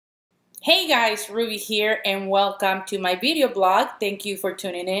Hey guys, Ruby here and welcome to my video blog. Thank you for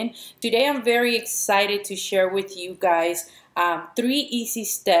tuning in. Today I'm very excited to share with you guys 3 easy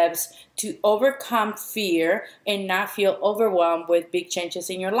steps to overcome fear and not feel overwhelmed with big changes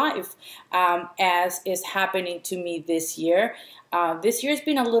in your life, as is happening to me this year. This year's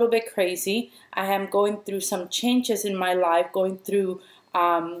been a little bit crazy. I am going through some changes in my life, going through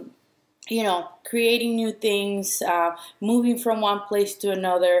creating new things, moving from one place to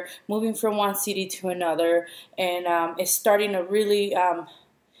another, moving from one city to another, and it's starting a really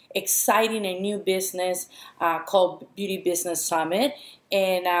exciting and new business called Beauty Business Summit.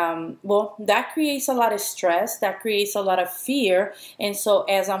 And well, that creates a lot of stress, that creates a lot of fear. And so,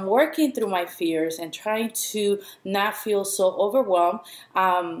 as I'm working through my fears and trying to not feel so overwhelmed,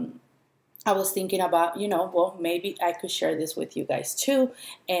 I was thinking about, well, maybe I could share this with you guys too.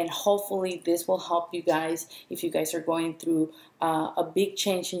 And hopefully this will help you guys if you guys are going through a big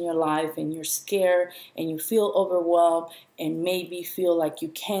change in your life and you're scared and you feel overwhelmed and maybe feel like you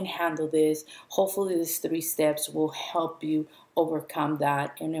can't handle this. Hopefully these 3 steps will help you overcome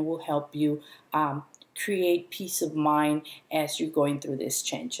that, and it will help you create peace of mind as you're going through these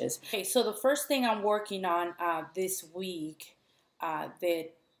changes. Okay, so the first thing I'm working on this week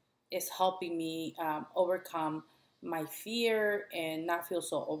that is helping me overcome my fear and not feel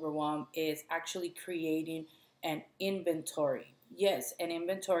so overwhelmed is actually creating an inventory. Yes, an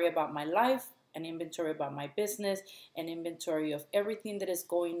inventory about my life, an inventory about my business, an inventory of everything that is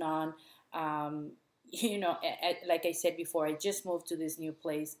going on. Like I said before, I just moved to this new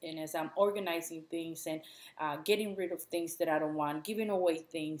place, and as I'm organizing things and getting rid of things that I don't want, giving away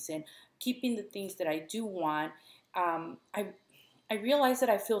things, and keeping the things that I do want, I realized that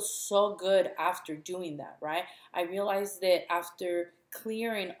I feel so good after doing that, right? I realized that after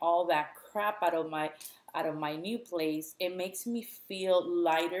clearing all that crap out of my new place, it makes me feel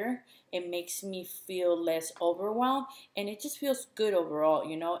lighter. It makes me feel less overwhelmed, and it just feels good overall.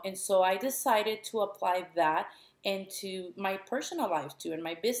 And so I decided to apply that into my personal life too, and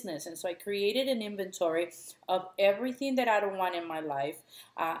my business. And so I created an inventory of everything that I don't want in my life.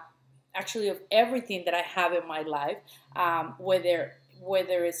 Actually, of everything that I have in my life, whether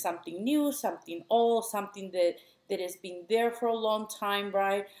it's something new, something old, something that has been there for a long time,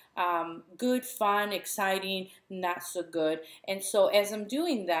 right? Good, fun, exciting, not so good. And so as I'm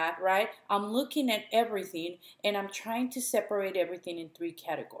doing that, right, I'm looking at everything and I'm trying to separate everything in 3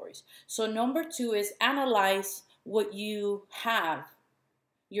 categories. So number 2 is analyze what you have,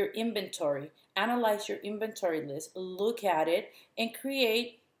 your inventory. Analyze your inventory list, look at it, and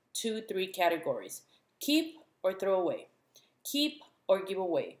create 3 categories: keep or throw away, keep or give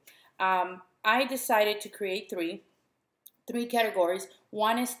away. I decided to create three categories.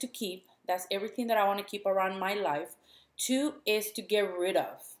 One is to keep. That's everything that I want to keep around my life. 2 is to get rid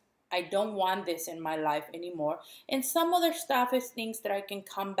of. I don't want this in my life anymore. And some other stuff is things that I can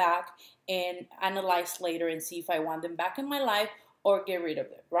come back and analyze later and see if I want them back in my life or get rid of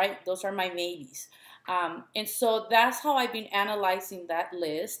it, right? Those are my maybes. And so that's how I've been analyzing that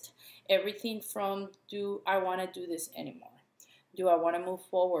list. Everything from, do I want to do this anymore? Do I want to move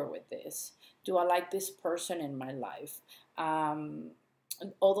forward with this? Do I like this person in my life?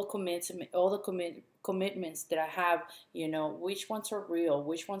 All the commitments that I have, which ones are real?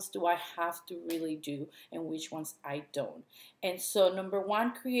 Which ones do I have to really do? And which ones I don't? And so number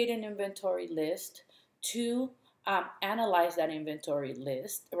 1, create an inventory list. 2, analyze that inventory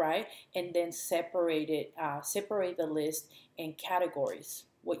list, right? And then separate the list in categories.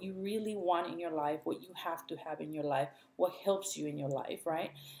 What you really want in your life, what you have to have in your life, what helps you in your life, right?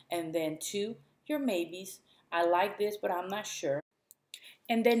 And then 2, your maybes. I like this, but I'm not sure.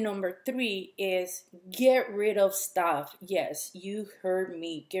 And then number 3 is get rid of stuff. Yes, you heard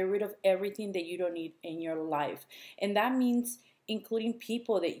me. Get rid of everything that you don't need in your life. And that means including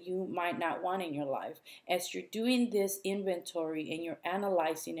people that you might not want in your life. As you're doing this inventory and you're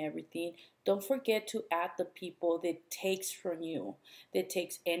analyzing everything, don't forget to add the people that takes from you, that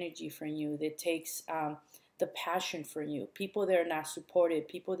takes energy from you, that takes the passion for you. People that are not supportive,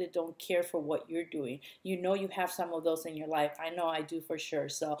 people that don't care for what you're doing. You have some of those in your life. I know I do for sure.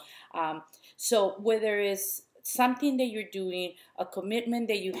 So whether it's something that you're doing, a commitment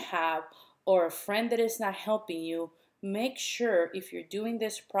that you have, or a friend that is not helping you, make sure if you're doing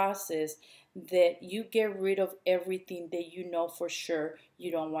this process that you get rid of everything that you know for sure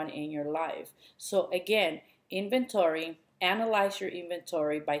you don't want in your life. So again, inventory. Analyze your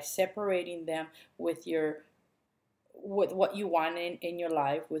inventory by separating them with what you want in your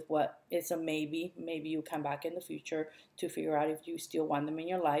life, with what is a maybe you come back in the future to figure out if you still want them in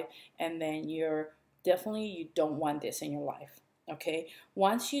your life, and then you don't want this in your life. Okay,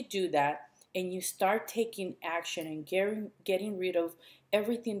 once you do that and you start taking action and getting rid of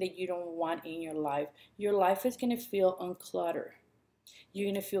everything that you don't want in your life is going to feel uncluttered.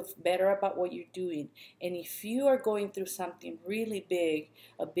 You're going to feel better about what you're doing. And if you are going through something really big,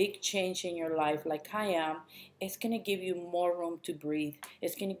 a big change in your life like I am, it's going to give you more room to breathe.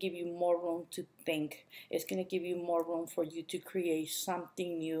 It's going to give you more room to think. It's going to give you more room for you to create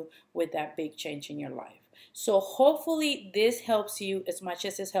something new with that big change in your life. So hopefully this helps you as much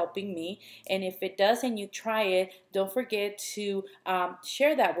as it's helping me. And if it does and you try it, don't forget to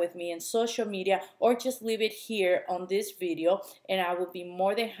share that with me in social media or just leave it here on this video, and I will be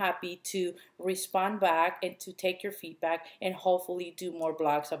more than happy to respond back and to take your feedback and hopefully do more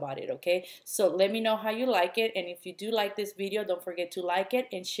blogs about it. Okay, so let me know how you like it, and if you do like this video, don't forget to like it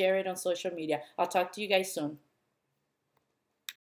and share it on social media. I'll talk to you guys soon.